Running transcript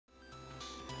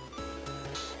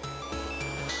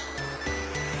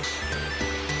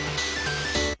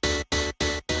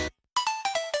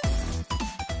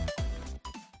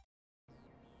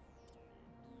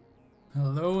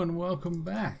Hello and welcome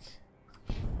back.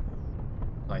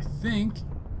 I think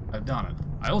I've done it.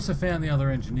 I also found the other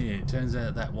engineer. It turns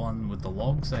out that one with the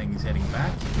log saying he's heading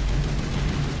back.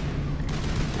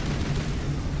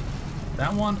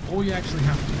 That one, all you actually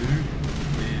have to do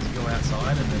is go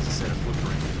outside and there's a set of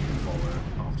footprints that you can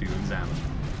follow after you examine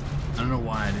them. I don't know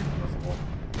why I didn't before.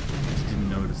 I just didn't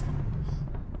notice them.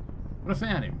 But I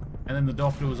found him. And then the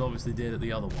doctor was obviously dead at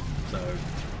the other one. So,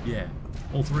 yeah.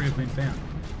 All three have been found.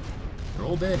 They're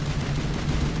all dead.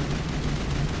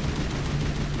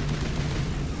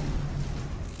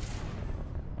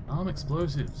 Arm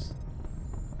explosives.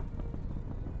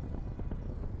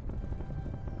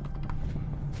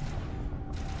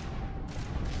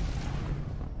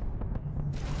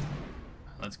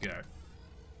 Let's go.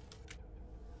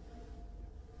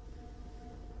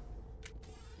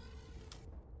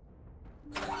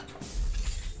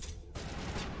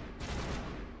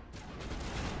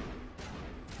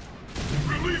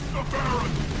 Release the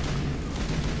Baron!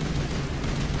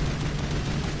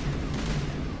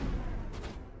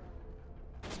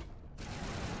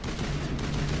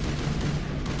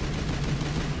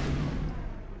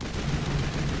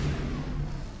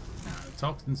 The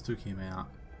toxins took him out.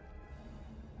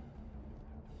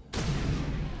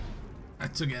 I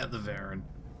took out the Varen.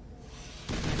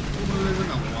 Oh, there's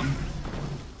another one.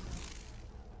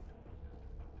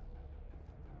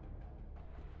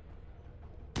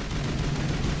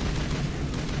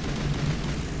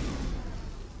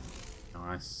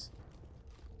 Nice.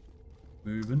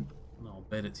 Moving. I'll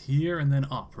bet it's here and then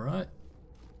up, right?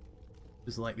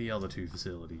 Just like the other two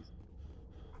facilities.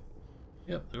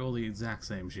 Yep, they're all the exact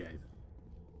same shape.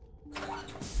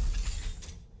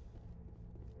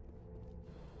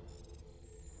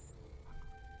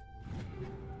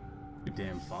 Too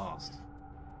damn fast.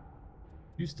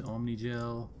 Used to Omni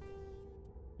Gel.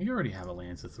 You already have a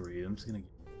Lancer 3. I'm just gonna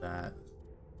get that.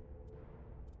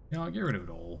 You know, I'll get rid of it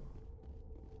all.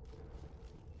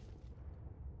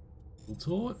 Full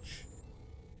torch.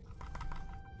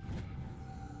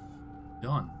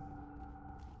 Done.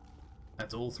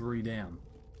 That's all three down.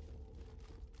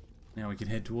 Now we can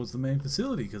head towards the main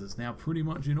facility because it's now pretty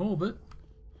much in orbit.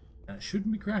 And it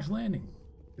shouldn't be crash landing.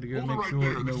 Gotta go make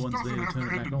sure that no one's there to turn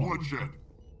it back on. Bloodshed.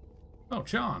 Oh,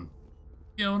 Chan.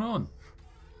 What's going on?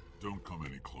 Don't come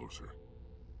any closer.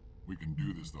 We can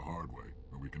do this the hard way,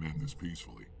 or we can end this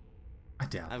peacefully. I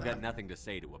doubt I've that. got nothing to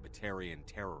say to a Batarian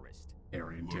terrorist.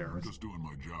 Aryan Look, I'm terrorist. just doing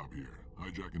my job here.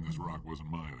 Hijacking this rock wasn't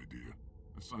my idea.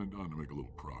 I signed on to make a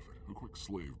little profit. A quick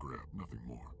slave grab, nothing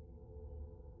more.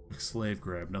 Slave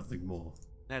grab, nothing more.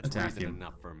 That's Attack reason him.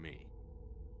 enough for me.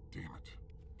 Damn it.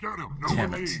 Get him! No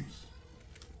Damn one it. leaves!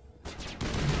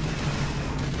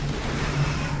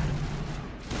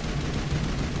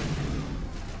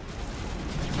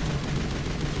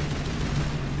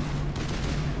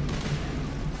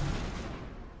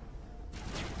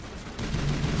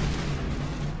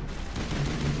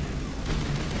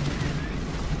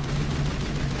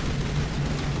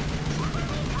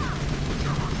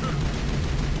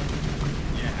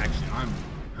 Yeah, actually, I'm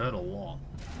hurt a lot.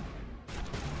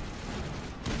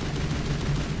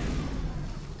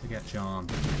 Take out Chan.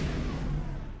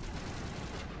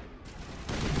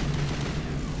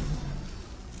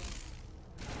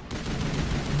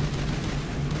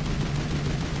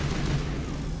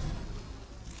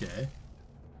 Okay.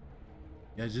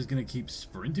 You guys just gonna keep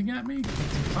sprinting at me?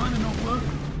 It's kinda not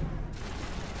working.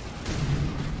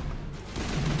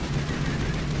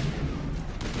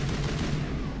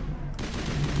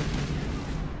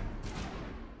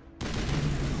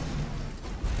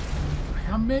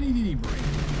 How many did he bring?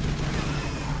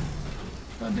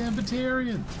 Goddamn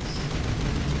Batarians.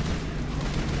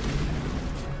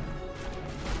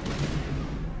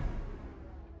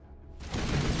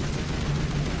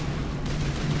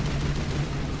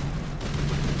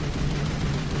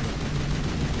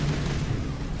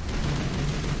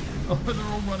 Oh, they're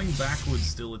all running backwards,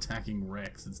 still attacking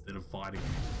Rex instead of fighting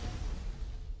him.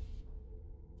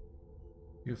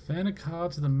 You found a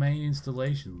card to the main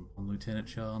installation on Lieutenant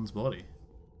Chan's body.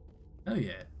 Oh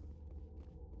yeah.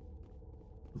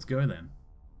 Let's go then.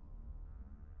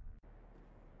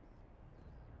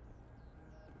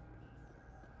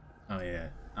 Oh yeah.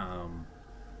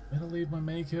 Better leave my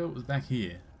Mako. It was back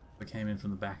here. I came in from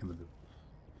the back of the building.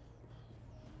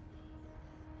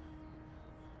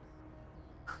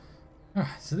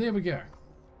 Alright, so there we go.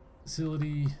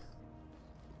 Facility.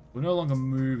 We're no longer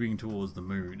moving towards the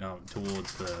moon,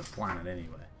 towards the planet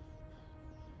anyway.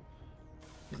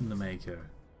 In the Mako.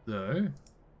 So,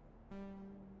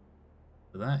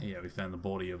 for that, yeah, we found the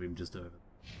body of him just over.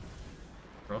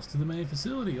 Cross to the main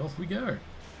facility, off we go.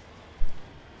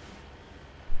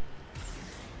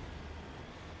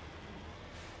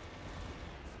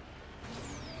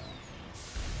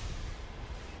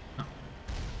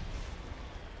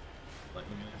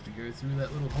 go through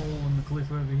that little hole in the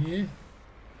cliff over here.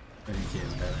 But who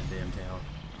cares about that damn tower?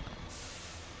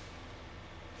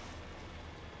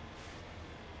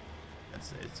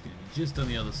 That's it, it's going to be just on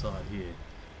the other side here.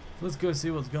 So let's go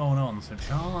see what's going on. So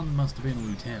Chan must have been a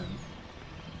lieutenant.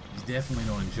 He's definitely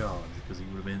not in charge because he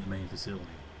would have been at the main facility.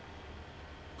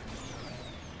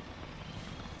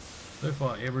 So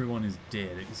far everyone is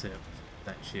dead except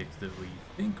that chick that we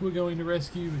think we're going to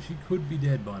rescue, but she could be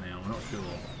dead by now, we're not sure.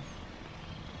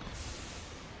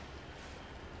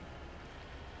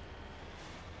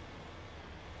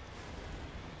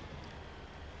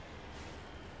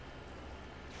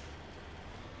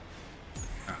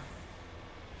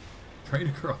 Straight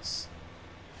across.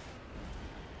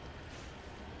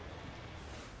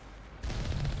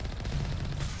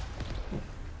 Oh.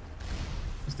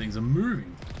 These things are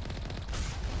moving.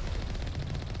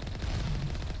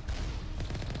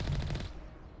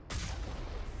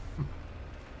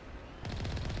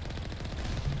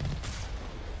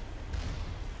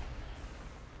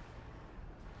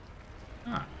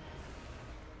 Ah.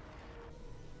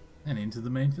 And into the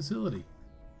main facility.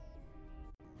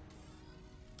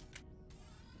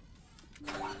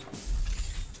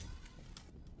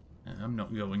 I'm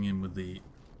not going in with the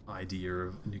idea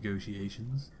of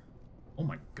negotiations. Oh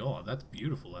my god, that's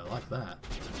beautiful. I like that.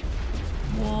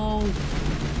 Whoa!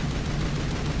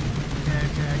 Okay.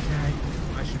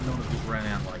 I should not have just ran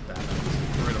out like that. That was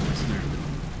incredibly stupid.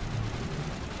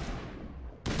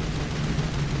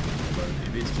 But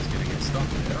if it's just gonna get stuck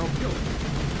there, I'll kill it.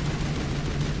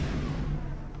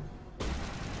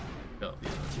 Oh, yeah,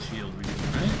 that's a shield we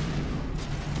didn't, right?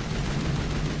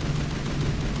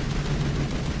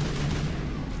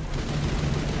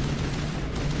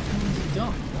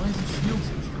 Why is his shield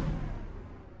so strong?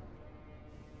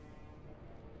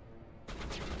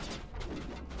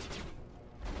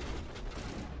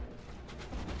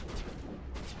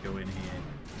 Go in here.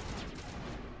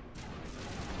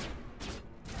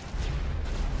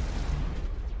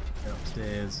 Go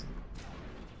upstairs.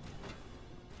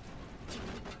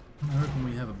 I'm hoping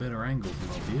we have a better angle from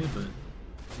up here, but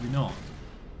maybe not.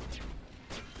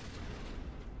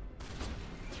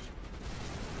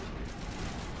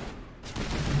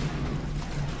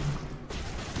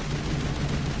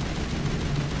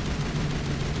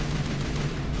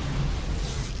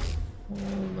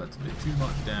 That's a bit too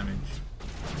much damage.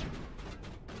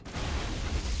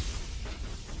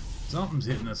 Something's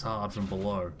hitting us hard from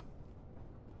below.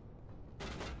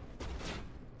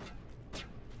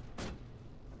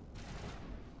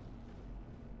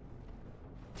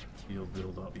 Shield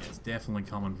build up. Yeah, it's definitely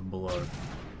coming from below.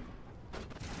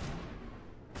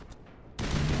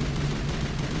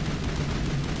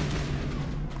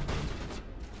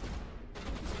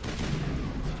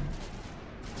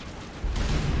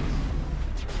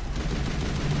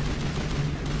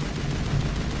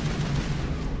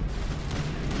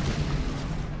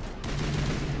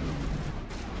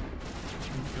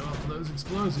 Those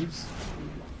explosives.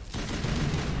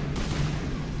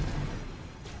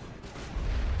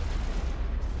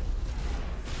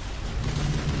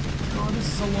 God, this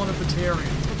is a lot of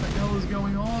Batarians. What the hell is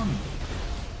going on?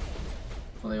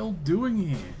 What are they all doing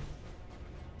here?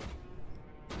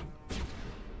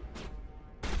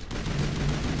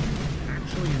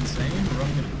 Actually insane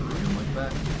running at a Korean like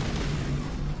that?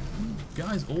 You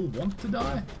guys all want to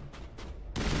die?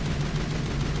 I'm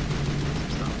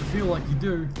starting to feel like you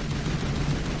do.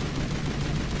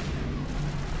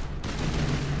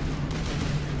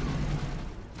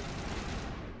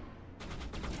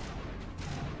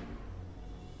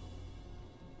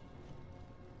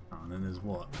 And then there's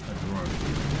what? A drone.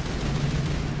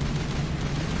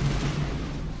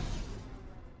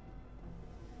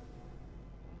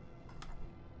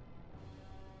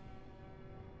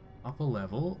 Upper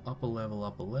level, upper level,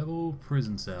 upper level,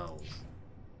 prison cells.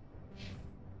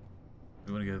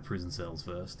 We want to go to prison cells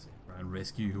first. Try and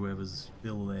rescue whoever's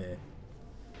still there.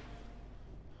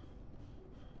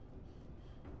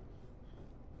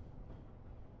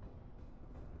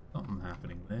 Something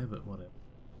happening there, but whatever.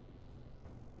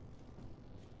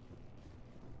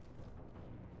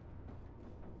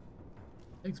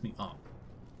 Takes me up.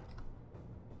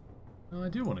 No, I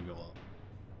do want to go up.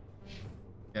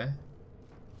 Okay.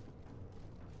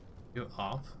 Go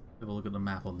up. Have a look at the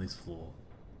map on this floor.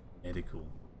 Medical.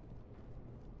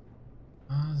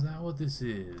 Ah, is that what this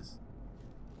is?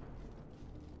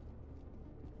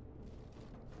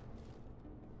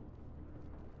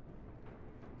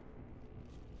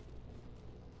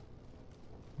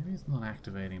 Maybe it's not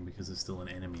activating because there's still an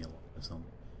enemy alive or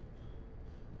something.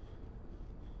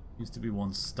 Used to be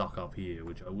one stuck up here,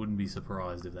 which I wouldn't be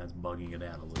surprised if that's bugging it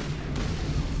out a little bit.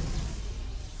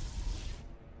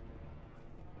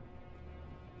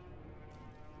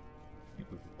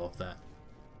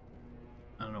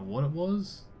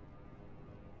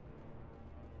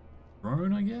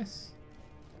 drone, I guess?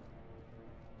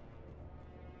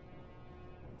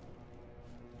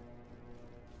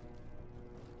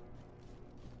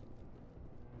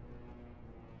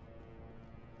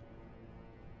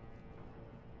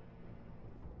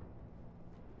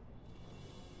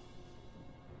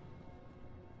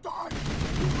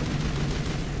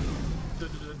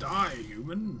 Die,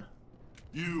 human.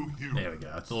 You human. There we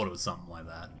go. I thought it was something like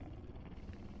that.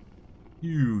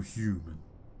 You human.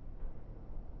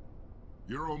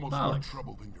 You're almost Balak. more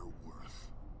trouble than you're worth.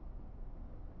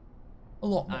 A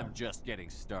lot more. I'm just getting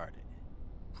started.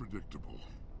 Predictable,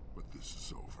 but this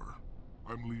is over.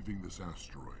 I'm leaving this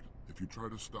asteroid. If you try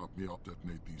to stop me, I'll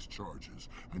detonate these charges,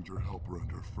 and your helper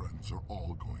and her friends are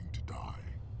all going to die.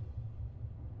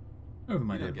 Over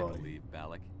my You don't dead get to body. leave,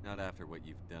 Balak. Not after what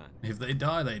you've done. If they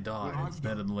die, they die. What It's I've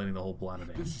better done- than letting the whole planet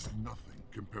end. This is nothing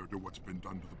compared to what's been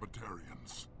done to the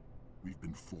Batarians. We've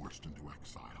been forced into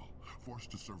exile,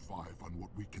 forced to survive on what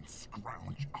we can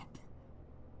scrounge up.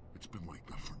 It's been like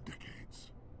that for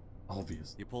decades.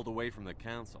 Obvious. You pulled away from the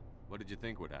council. What did you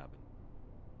think would happen?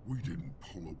 We didn't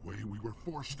pull away, we were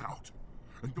forced out.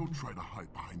 And don't try to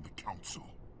hide behind the council.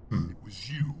 It was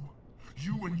you.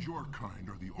 You and your kind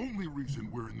are the only reason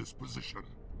we're in this position.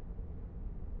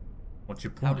 What's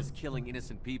your How point? does killing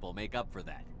innocent people make up for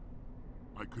that?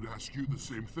 I could ask you the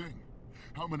same thing.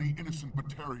 How many innocent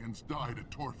Batarians died at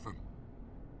Torfin?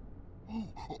 Oh,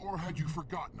 or had you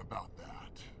forgotten about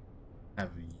that?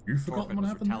 Have you forgotten Torfin what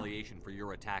was happened? retaliation for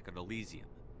your attack on Elysium.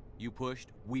 You pushed,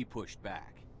 we pushed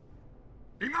back.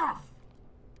 Enough!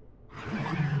 You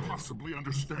couldn't possibly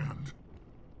understand.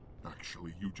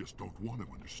 Actually, you just don't want to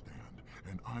understand,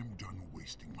 and I'm done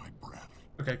wasting my breath.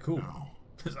 Okay, cool. Now,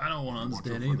 Because I don't want to if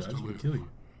you want your understand either. I friends just to want to live, kill you.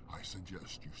 I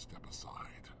suggest you step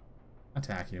aside.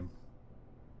 Attack him.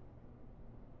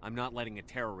 I'm not letting a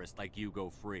terrorist like you go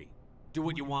free. Do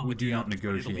what you want We with do the not others, but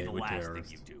it'll be negotiate the with last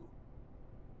terrorists. thing you do.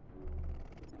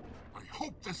 I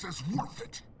hope this is worth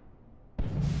it.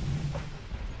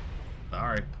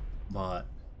 Sorry, but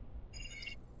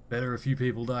better a few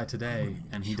people die today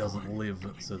and he doesn't live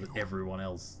so that everyone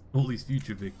else, all these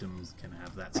future victims, can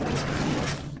have that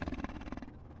satisfaction.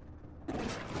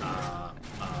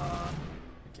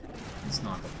 Okay, it's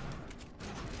not.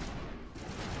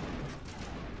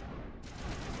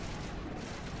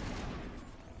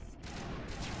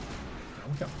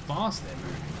 Look how fast they're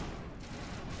moving.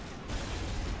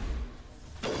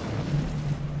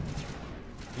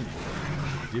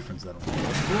 Any difference that'll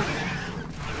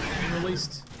make. Being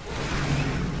released.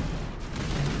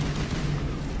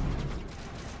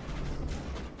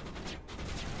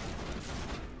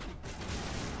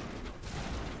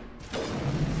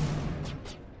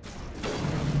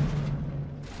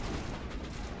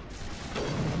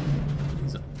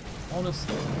 These are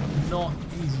honestly not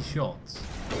easy shots.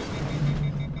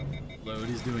 Although it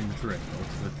is doing the trick, I'll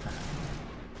give it that.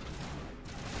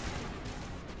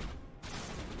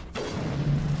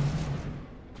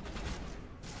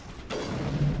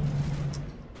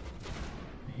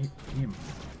 Hit him.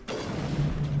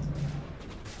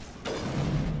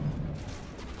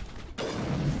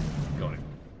 Got him.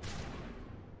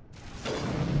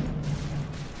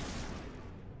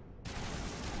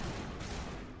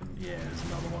 Yeah, there's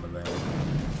another one of them.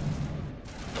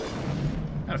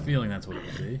 I had a feeling that's what it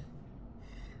would be.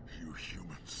 You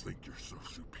humans think you're so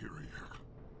superior.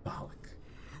 Balak.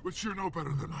 But you're no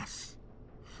better than us.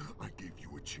 I gave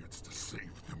you a chance to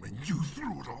save them, and you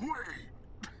threw it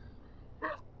away!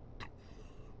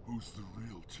 Who's the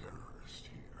real terrorist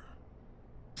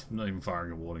here? I'm not even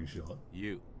firing a warning shot.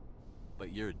 You.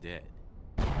 But you're dead.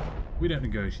 We don't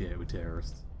negotiate with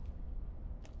terrorists.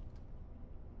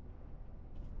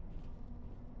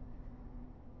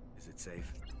 Is it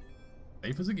safe?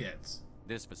 Safe as it gets.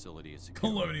 This facility is secure.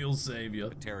 Colonial savior.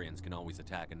 Batarians can always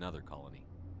attack another colony.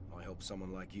 I hope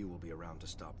someone like you will be around to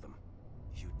stop them.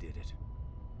 You did it.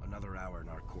 Another hour in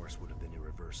our course would have been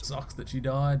irreversible. Sucks that she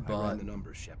died, I ran but the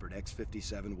numbers, Shepard.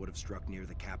 X-57 would have struck near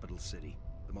the capital city,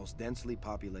 the most densely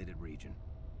populated region.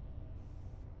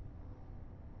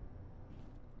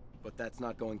 But that's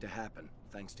not going to happen,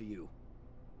 thanks to you.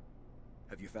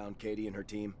 Have you found Katie and her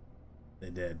team? they're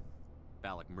dead.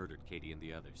 Balak murdered Katie and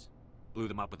the others. Blew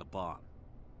them up with a bomb.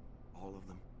 All of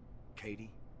them? Katie?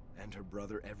 And her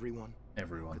brother, everyone? How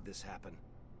Everyone. could this happen?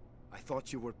 I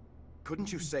thought you were...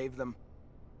 Couldn't you save them?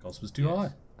 Cost was too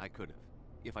high. I could have,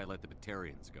 if I let the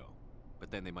Batarians go. But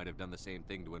then they might have done the same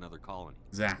thing to another colony.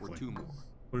 Exactly. Or two more.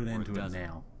 Put an Or end a to it dozen.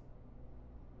 now.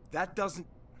 That doesn't...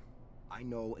 I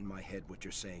know in my head what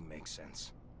you're saying makes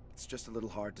sense. It's just a little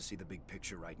hard to see the big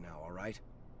picture right now, all right?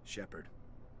 Shepard,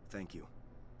 thank you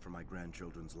for my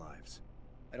grandchildren's lives.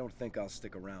 I don't think I'll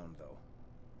stick around, though.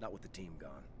 Not with the team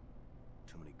gone.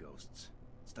 Too many ghosts.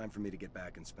 It's time for me to get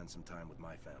back and spend some time with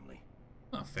my family.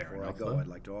 Oh, fair Before enough, I go, though. I'd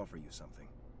like to offer you something.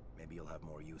 Maybe you'll have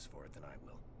more use for it than I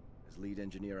will. As lead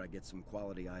engineer, I get some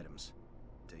quality items.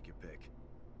 Take your pick.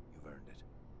 You've earned it.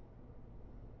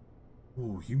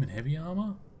 Ooh, human heavy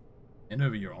armor? Hand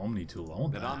over your Omni tool. I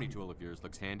want that. That Omni tool of yours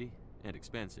looks handy and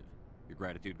expensive. Your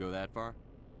gratitude go that far?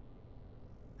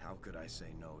 How could I say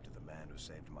no to the man who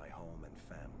saved my home and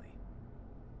family?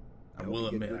 I hope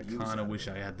will you get admit, I good use kind out of of wish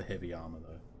it. I had the heavy armor,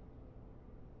 though.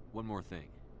 One more thing.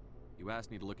 You asked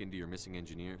me to look into your missing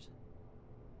engineers?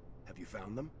 Have you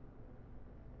found them?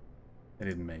 I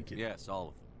didn't make it. Yes, all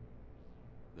of them.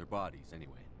 Their bodies,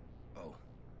 anyway. Oh.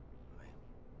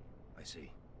 I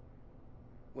see.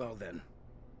 Well then,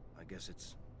 I guess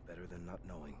it's better than not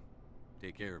knowing.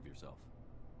 Take care of yourself.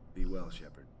 Be well,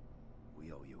 Shepard.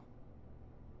 We owe you.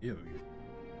 Ew.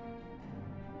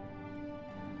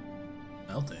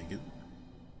 I'll take it.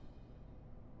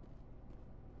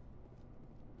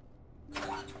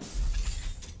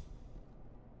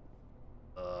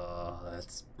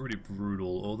 That's pretty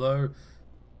brutal. Although,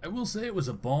 I will say it was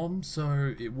a bomb,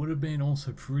 so it would have been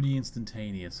also pretty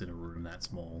instantaneous in a room that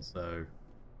small, so...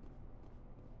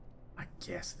 I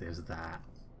guess there's that.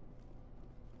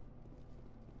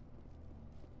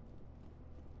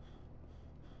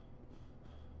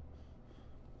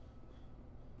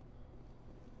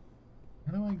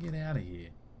 How do I get out of here?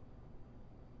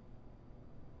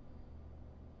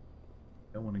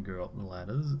 Don't want to go up the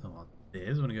ladders. Oh,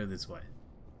 there's. I want to go this way.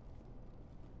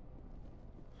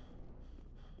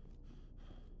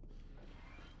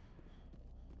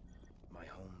 My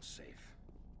home's safe.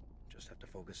 Just have to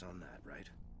focus on that, right?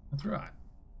 That's right.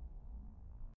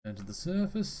 Down to the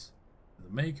surface, to the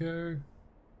Mako.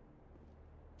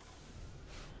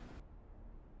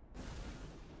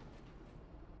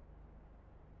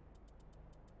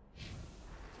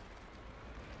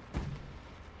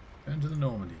 Down to the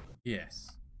Normandy.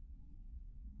 Yes.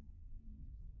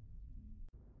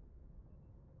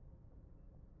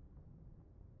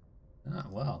 Ah,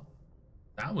 well.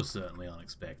 That was certainly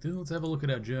unexpected. Let's have a look at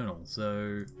our journal.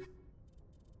 So,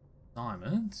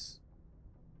 assignments.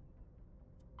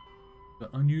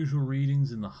 Got unusual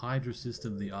readings in the Hydra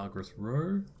system of the Argus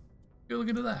Row. Go look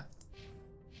into that.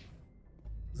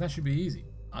 That should be easy.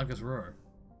 Argus Row.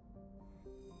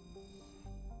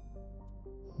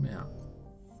 Now,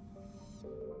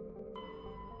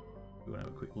 we want to have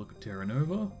a quick look at Terra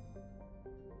Nova.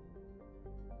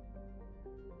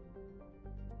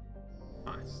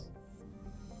 Nice.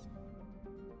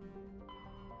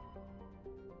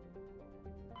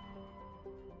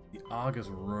 The Argus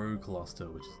Row cluster,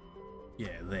 which is,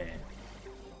 yeah, there.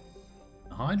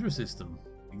 The Hydra system,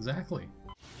 exactly.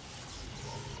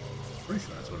 Pretty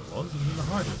sure that's what it was. It was in the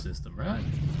Hydra system, right?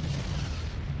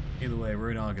 Either way,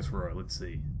 we're in Argus Row. Let's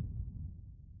see.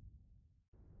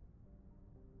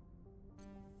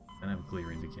 Don't have a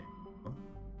clear indicator.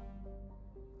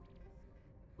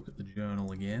 Look at the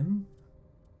journal again.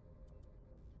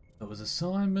 That was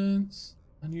assignments,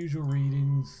 unusual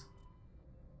readings,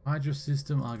 Hydra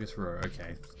system, Argus Row.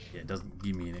 Okay, yeah, it doesn't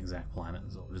give me an exact planet,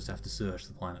 so I'll just have to search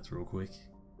the planets real quick.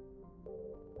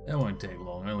 That won't take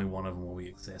long. Only one of them will be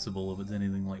accessible if it's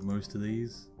anything like most of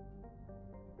these.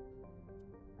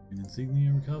 An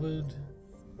insignia recovered.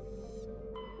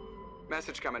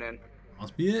 Message coming in.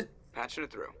 Must be it. Patching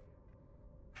it through.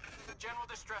 General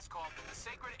distress call. The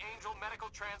Sacred Angel medical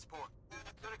transport.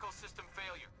 Critical system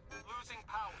failure. Losing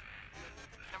power.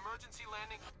 Emergency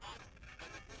landing.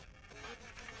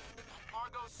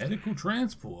 Argos. Medical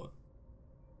transport.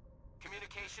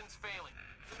 Communications failing.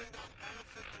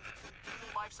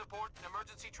 Life support and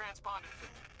emergency transponder.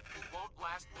 Won't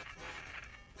last.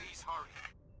 Please hurry.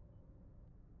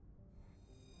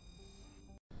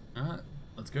 Alright,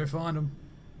 let's go find them.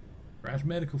 Crash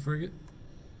medical frigate.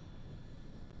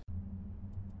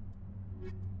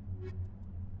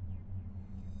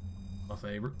 My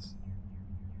favorites.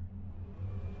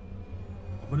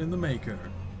 But in the Mako.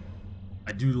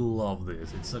 I do love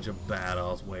this. It's such a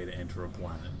badass way to enter a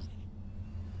planet.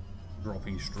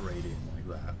 Dropping straight in like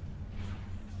that.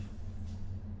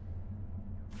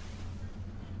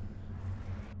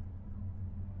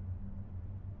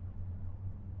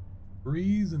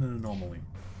 Breeze and an anomaly.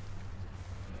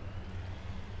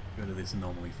 Go to this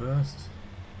anomaly first.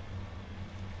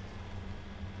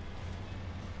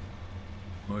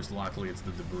 Most likely it's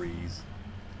the debris,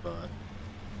 but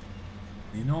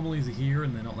the anomalies are here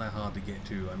and they're not that hard to get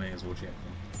to. I may as well check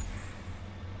them.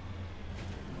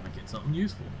 Might get something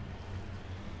useful.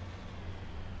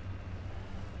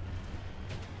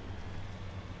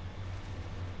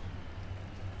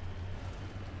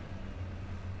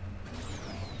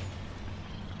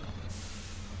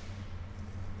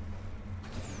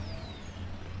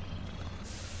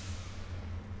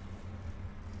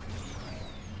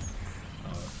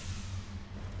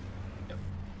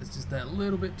 that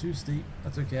little bit too steep.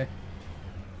 That's okay.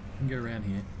 We can get around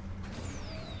here.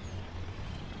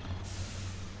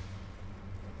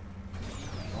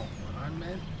 Oh, what I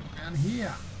meant down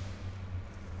here.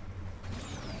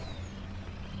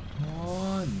 Come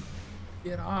on.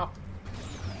 Get up.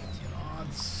 Get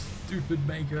on, stupid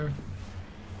maker.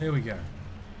 There we go.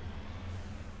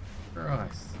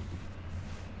 Christ.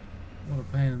 What a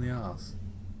pain in the ass.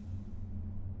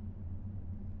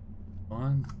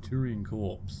 Find Turian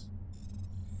corpse.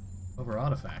 Other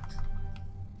artifact.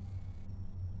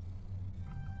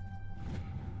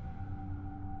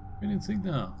 Green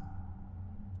insignia.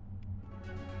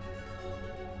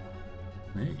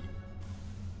 Me.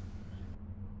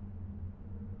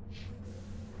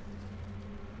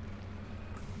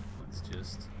 Let's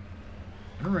just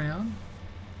turn around.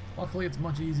 Luckily it's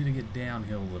much easier to get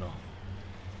downhill than off.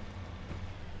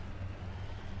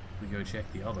 We go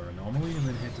check the other anomaly and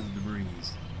then head to the debris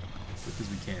as quick as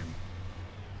we can.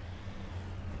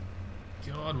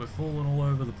 God, we're falling all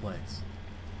over the place.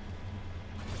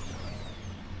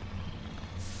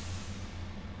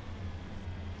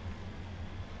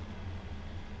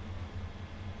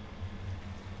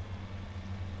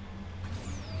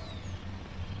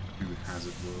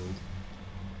 Hazard world.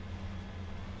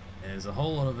 There's a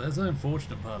whole lot of, that's an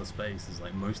unfortunate part of space, is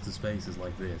like most of space is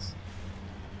like this.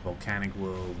 Volcanic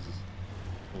worlds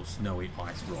or snowy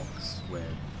ice rocks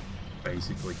where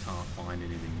basically can't find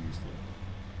anything useful.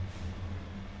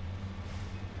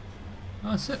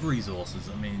 Set resources,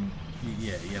 I mean,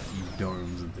 yeah, you have to use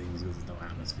domes and things because there's no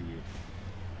atmosphere.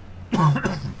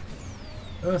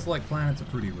 Earth-like planets are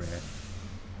pretty rare.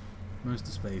 Most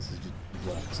of space is just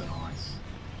rocks and ice.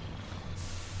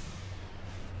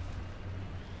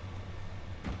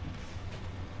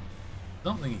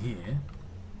 Something here.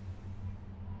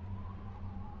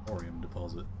 Thorium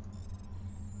deposit.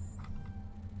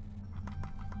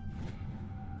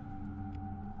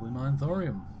 We mine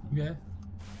thorium. Okay.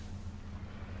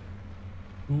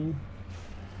 Cool.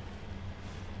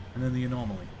 And then the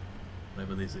anomaly.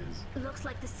 Whatever this is. Looks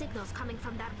like the signal's coming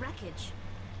from that wreckage.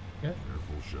 Yeah.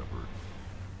 Careful, Shepard.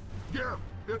 Yeah,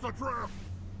 it's a trap!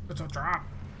 It's a trap!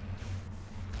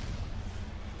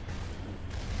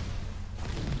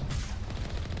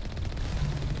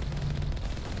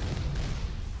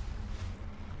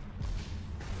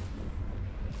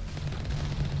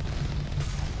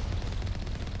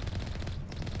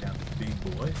 Got the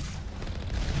big boy.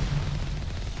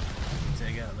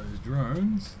 Take out those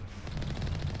drones.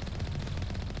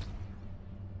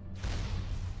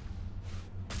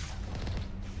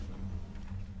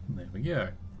 There we go.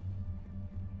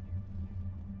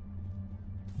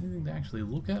 Anything to actually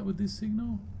look at with this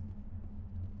signal?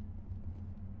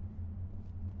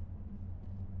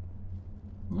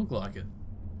 Look like it.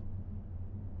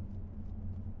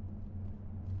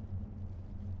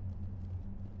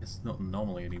 It's not an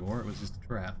anomaly anymore, it was just a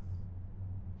trap.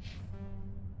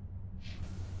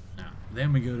 Now,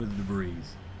 then we go to the debris.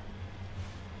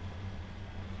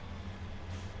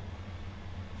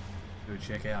 Go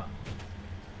check out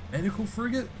medical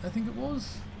frigate, I think it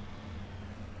was.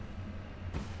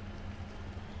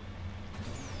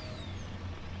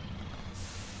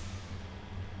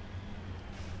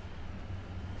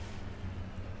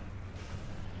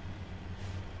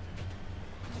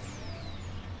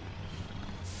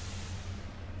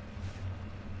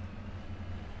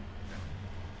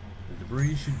 The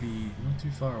debris should be not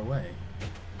too far away.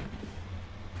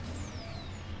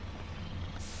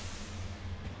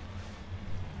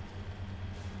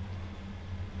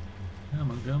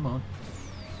 Come on.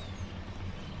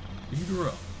 Speed her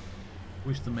up.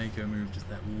 Wish the Mako moved just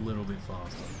that little bit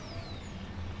faster.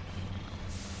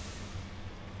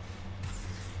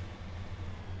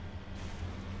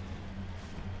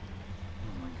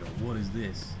 Oh my god, what is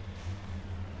this?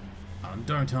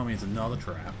 Don't tell me it's another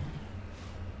trap.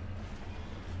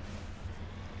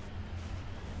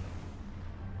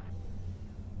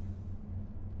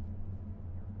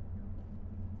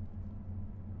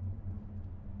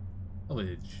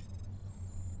 Village.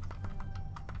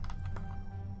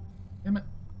 Damn it.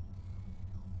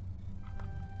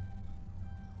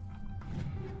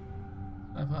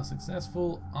 So far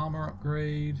successful. Armor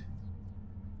upgrade.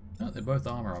 Oh, they're both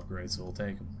armor upgrades, so we'll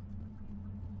take them.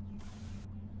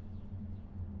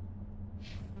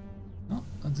 Oh,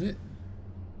 that's it.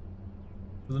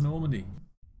 For the Normandy.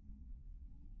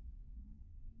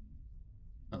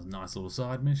 That was a nice little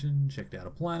side mission. Checked out a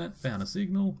planet, found a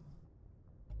signal.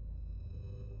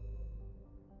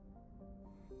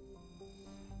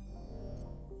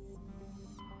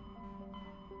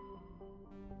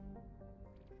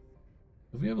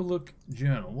 If we have a look,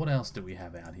 journal, what else do we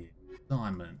have out here?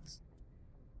 Assignments.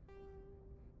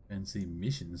 Fancy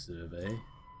mission survey.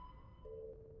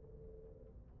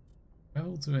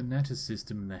 Travel to a Natus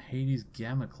system in the Hades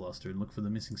Gamma cluster and look for the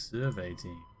missing survey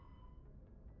team.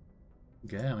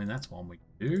 Okay, I mean that's one we can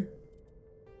do.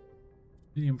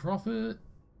 Medium profit.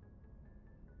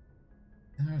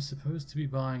 They are supposed to be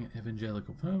buying an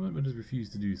evangelical permit, but has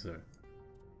refused to do so.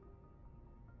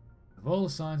 Evola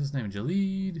scientist named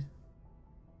Jalid.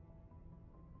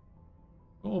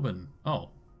 Corbin. Oh.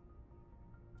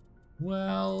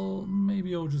 Well,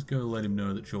 maybe I'll just go let him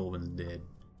know that Corbin's dead.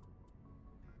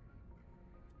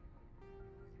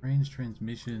 Range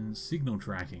transmission, signal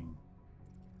tracking.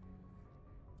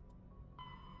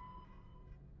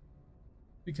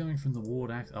 Be coming from the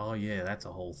ward act. Oh yeah, that's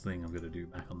a whole thing I'm gonna do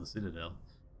back on the Citadel.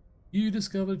 You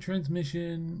discovered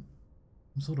transmission,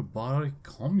 some sort of biotic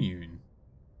commune.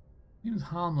 Seems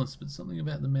harmless, but something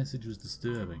about the message was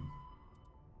disturbing.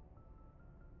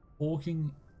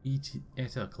 Hawking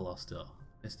Eta cluster.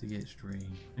 Investigate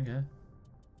stream. Okay.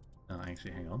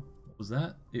 Actually, hang on. What was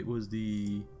that? It was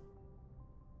the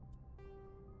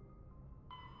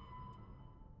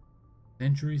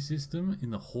Century system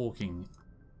in the Hawking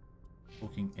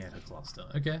Eta cluster.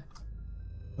 Okay.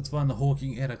 Let's find the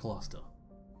Hawking Eta cluster.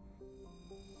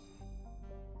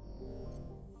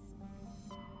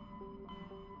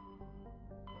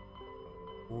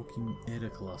 Hawking Eta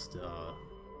cluster.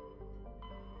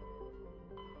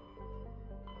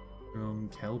 From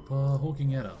Kelpa,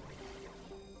 Hawking Eta.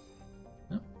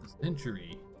 Nope, the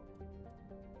Century.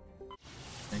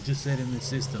 They just said in this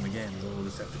system again, so we'll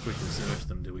just have to quickly search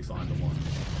them till we find the one.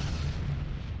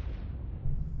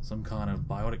 Some kind of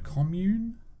biotic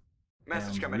commune?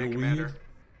 Message coming in, Commander.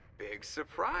 Big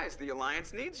surprise, the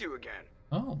Alliance needs you again.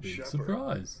 Oh, big Shepard.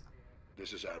 surprise.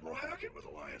 This is Admiral Hackett with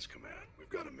Alliance Command. We've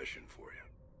got a mission for you.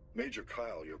 Major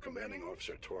Kyle, your commanding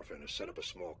officer Torfin, has set up a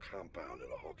small compound in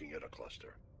the Hawking Eta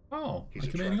cluster. Oh, He's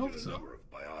the commanding attracted officer. a number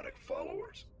of biotic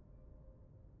followers.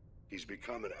 He's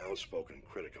become an outspoken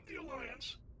critic of the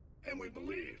Alliance, and we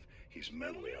believe he's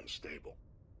mentally unstable.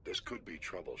 This could be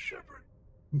trouble, Shepard.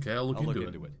 Okay, I'll look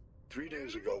into it. 3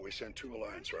 days ago, we sent 2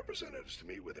 Alliance representatives to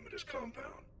meet with him at his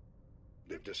compound.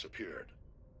 They've disappeared.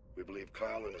 We believe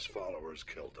Kyle and his followers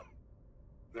killed them.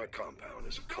 That compound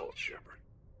is a cult, Shepard.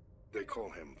 They call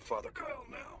him Father Kyle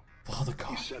now. Father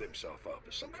Kyle. He set himself up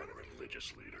as some kind of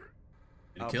religious leader.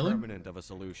 Did How you kill him? permanent of a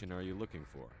solution are you looking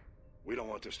for? We don't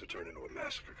want this to turn into a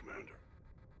massacre, Commander.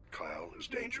 Kyle is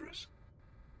dangerous.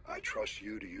 I trust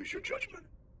you to use your judgment.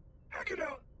 Hack it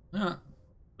out. Ah,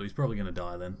 so he's probably gonna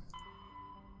die then.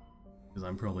 Because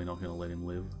I'm probably not gonna let him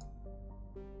live.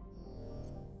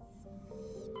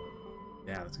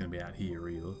 Yeah, it's gonna be out here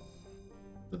either.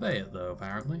 Survey it though,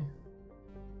 apparently.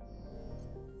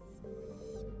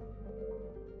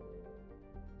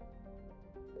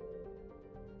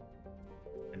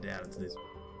 I doubt it's this.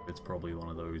 It's probably one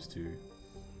of those two.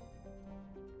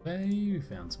 Okay, we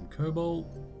found some cobalt.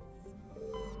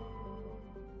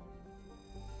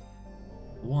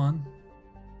 One.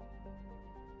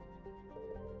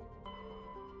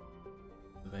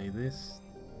 Survey this.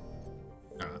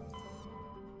 Alright.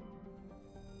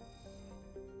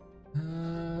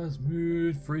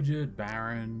 Smooth, frigid,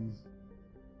 barren.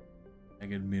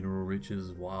 Jagged mineral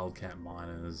riches, wildcat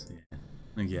miners.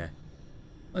 Yeah. Okay.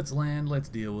 Let's land, let's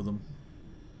deal with them.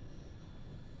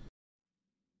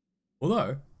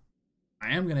 Although,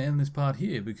 I am going to end this part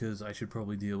here because I should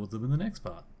probably deal with them in the next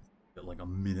part. Got like a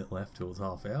minute left till it's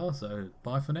half hour, so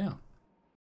bye for now.